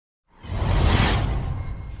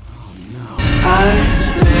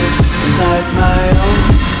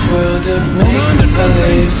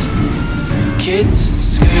Kids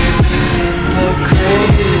screaming in the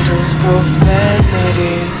cradles,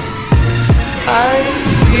 profanities. I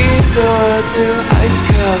see the world through ice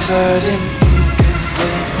covered in ink and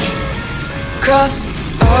bleach. Cross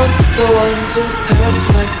out the ones who heard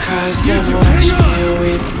my cries and watched me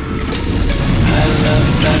weep. I love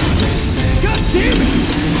everything. God damn it!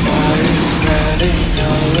 Fire spreading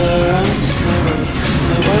all around my room.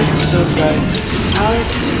 My words so bright, it's hard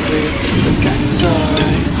to breathe, but that's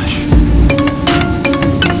alright.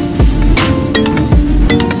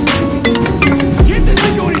 Get this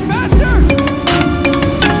thing going faster!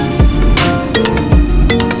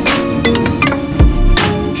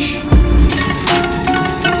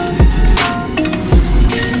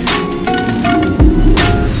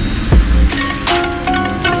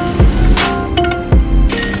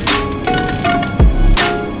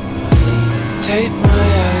 Take my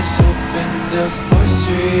eyes open to force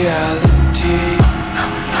reality.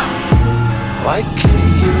 Why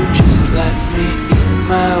can't you just let me eat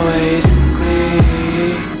my weight in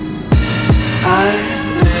glee? I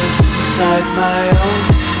live inside my own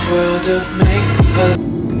world of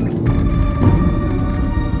make-believe.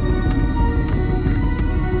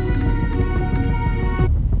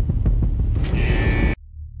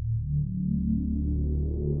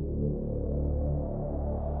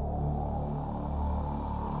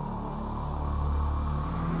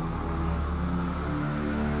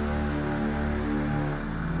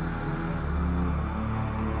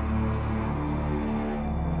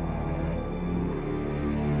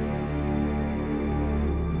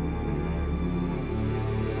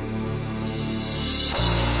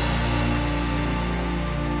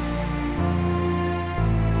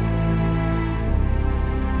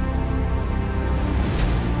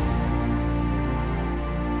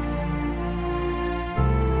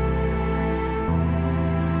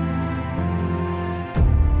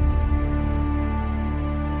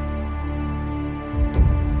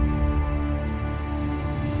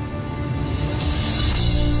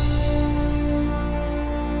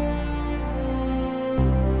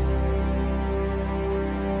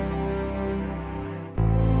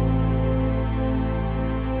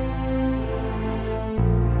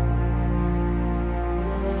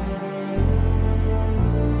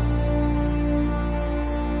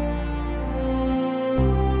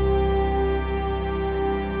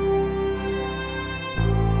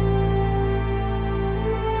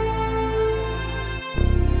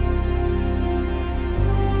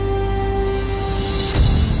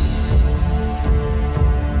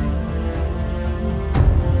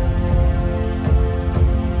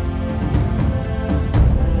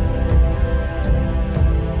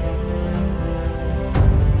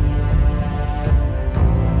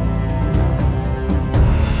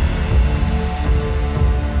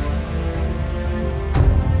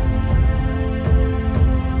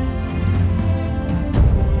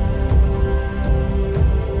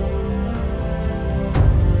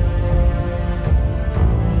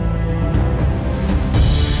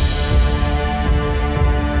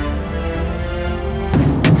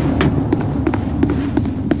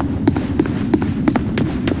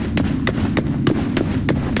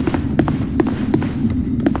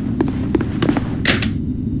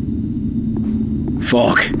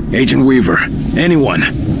 Falk, Agent Weaver, anyone?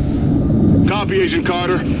 Copy, Agent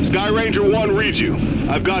Carter. Sky Ranger 1 reads you.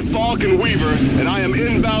 I've got Falk and Weaver, and I am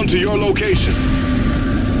inbound to your location.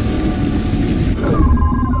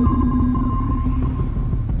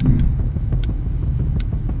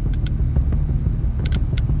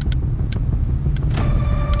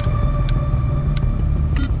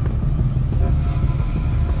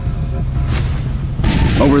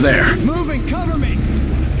 Over there. Moving, cover me!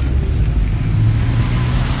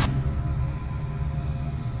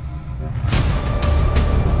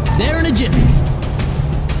 There in a jiffy. I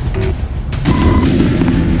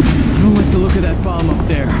don't like the look of that bomb up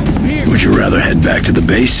there. Here. Would you rather head back to the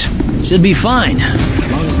base? Should be fine,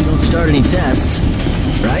 as long as we don't start any tests.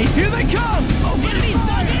 Right? Here they come! Enemies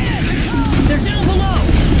dug in! They're down below!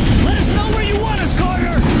 Let us know where you want us,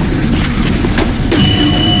 Carter!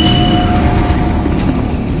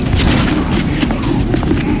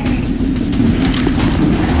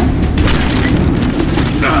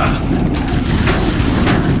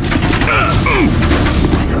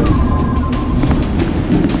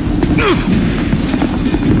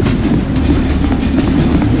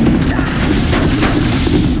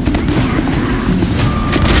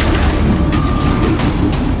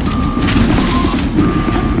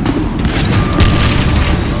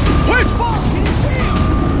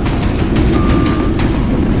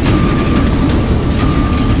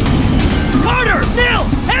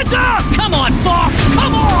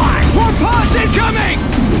 Incoming!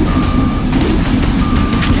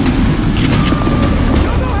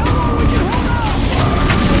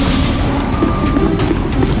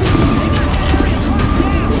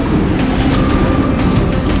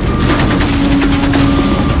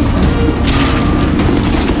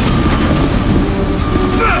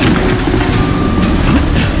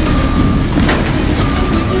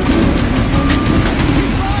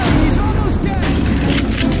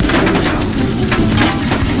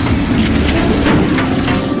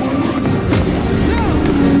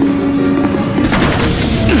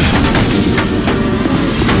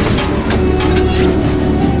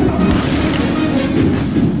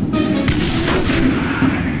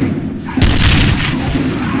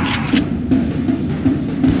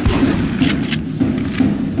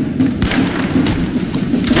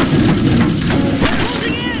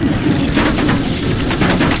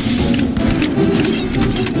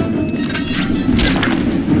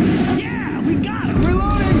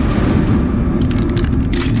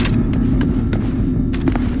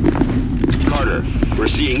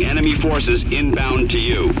 Forces inbound to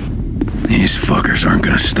you. These fuckers aren't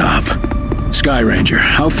gonna stop. Sky Ranger,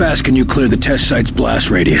 how fast can you clear the test site's blast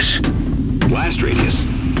radius? Blast radius?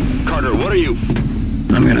 Carter, what are you...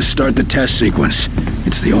 I'm gonna start the test sequence.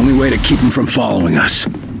 It's the only way to keep them from following us.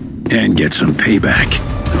 And get some payback.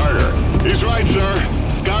 Carter. He's right, sir.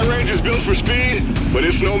 Sky Ranger's built for speed, but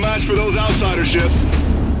it's no match for those outsider ships.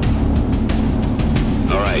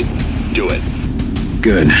 All right, do it.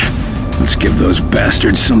 Good. Let's give those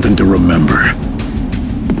bastards something to remember.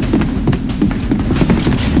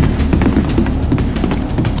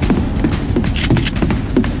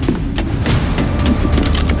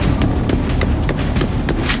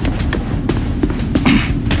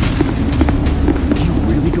 You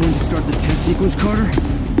really going to start the test sequence, Carter?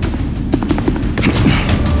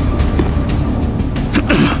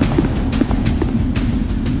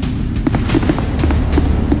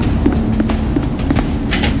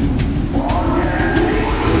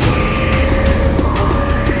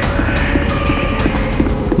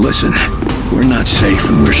 Listen, we're not safe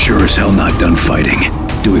and we're sure as hell not done fighting.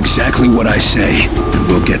 Do exactly what I say, and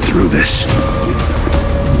we'll get through this.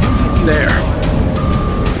 There.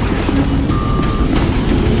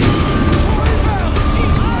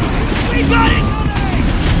 We got it!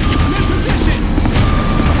 In position!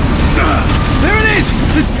 There it is!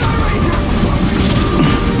 The Sky Ranger!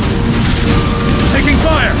 Taking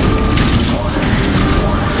fire!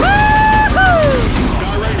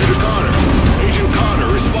 Sky Ranger to Carter. Agent Carter,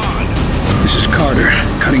 respond. This is Carter.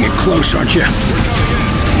 Cutting it close, aren't you? We're coming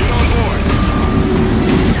in. Get on board.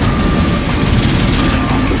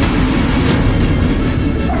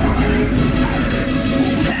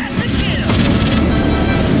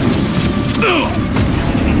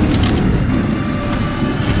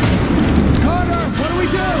 Carter, what do we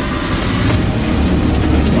do?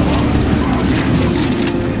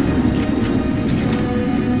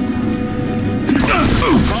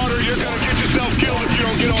 Carter, you're gonna get yourself killed if you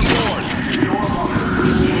don't get on board.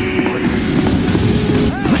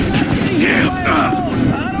 I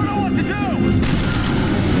don't know what to do.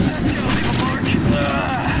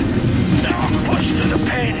 Now I'm pushed to the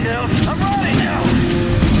pain hill. I'm running now.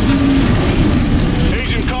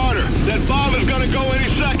 Agent Carter, that bomb is gonna go any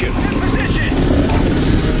second. In position.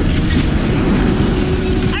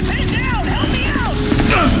 I'm pinned down. Help me out.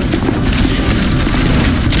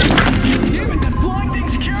 Damn it, that flying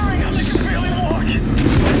thing's curing. I can barely walk.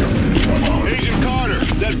 Agent Carter,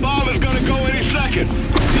 that bomb is gonna go any second.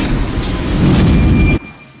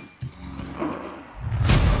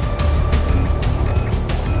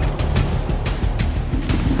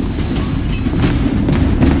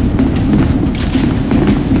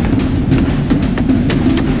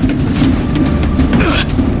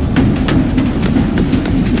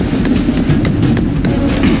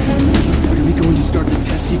 Really going to start the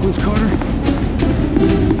test sequence, Carter?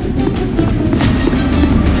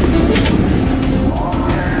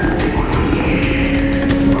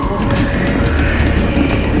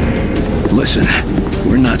 Listen,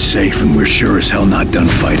 we're not safe and we're sure as hell not done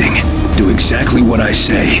fighting. Do exactly what I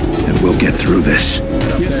say, and we'll get through this.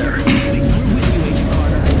 Yes, sir. We're with you, Agent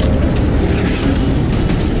Carter.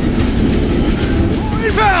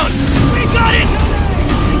 Rebound! We got it!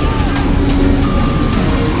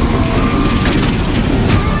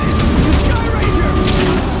 The Sky Ranger!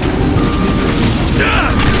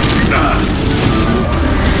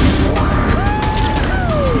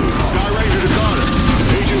 Sky Ranger to Carter.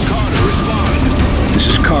 Agent Carter, respond. This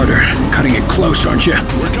is Carter. Cutting it close, aren't you?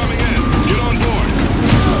 We're coming in. Get on board.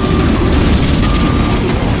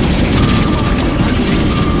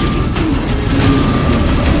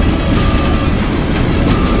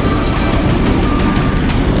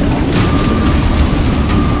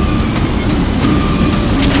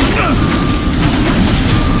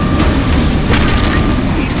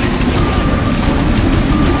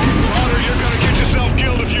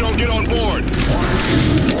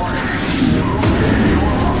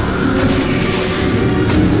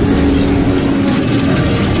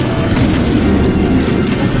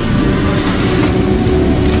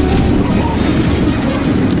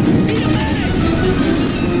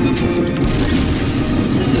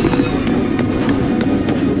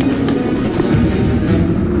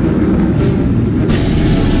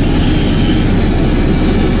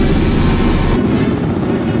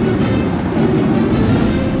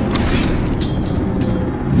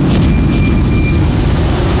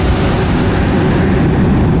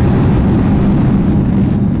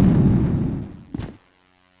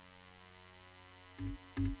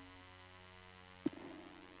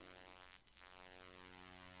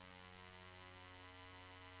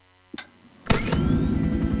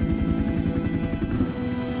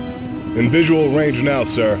 In visual range now,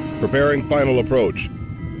 sir. Preparing final approach.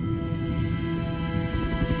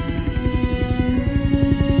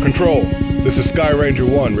 Control, this is Sky Ranger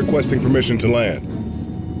 1 requesting permission to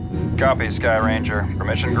land. Copy, Sky Ranger.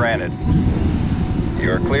 Permission granted.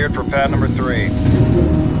 You are cleared for pad number 3.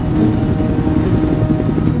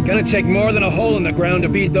 Gonna take more than a hole in the ground to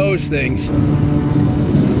beat those things.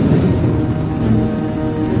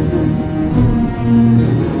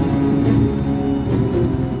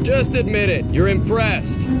 Just admit it, you're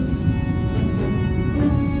impressed.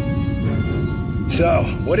 So,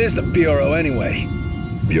 what is the Bureau anyway?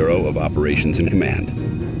 Bureau of Operations and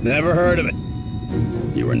Command. Never heard of it.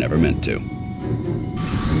 You were never meant to.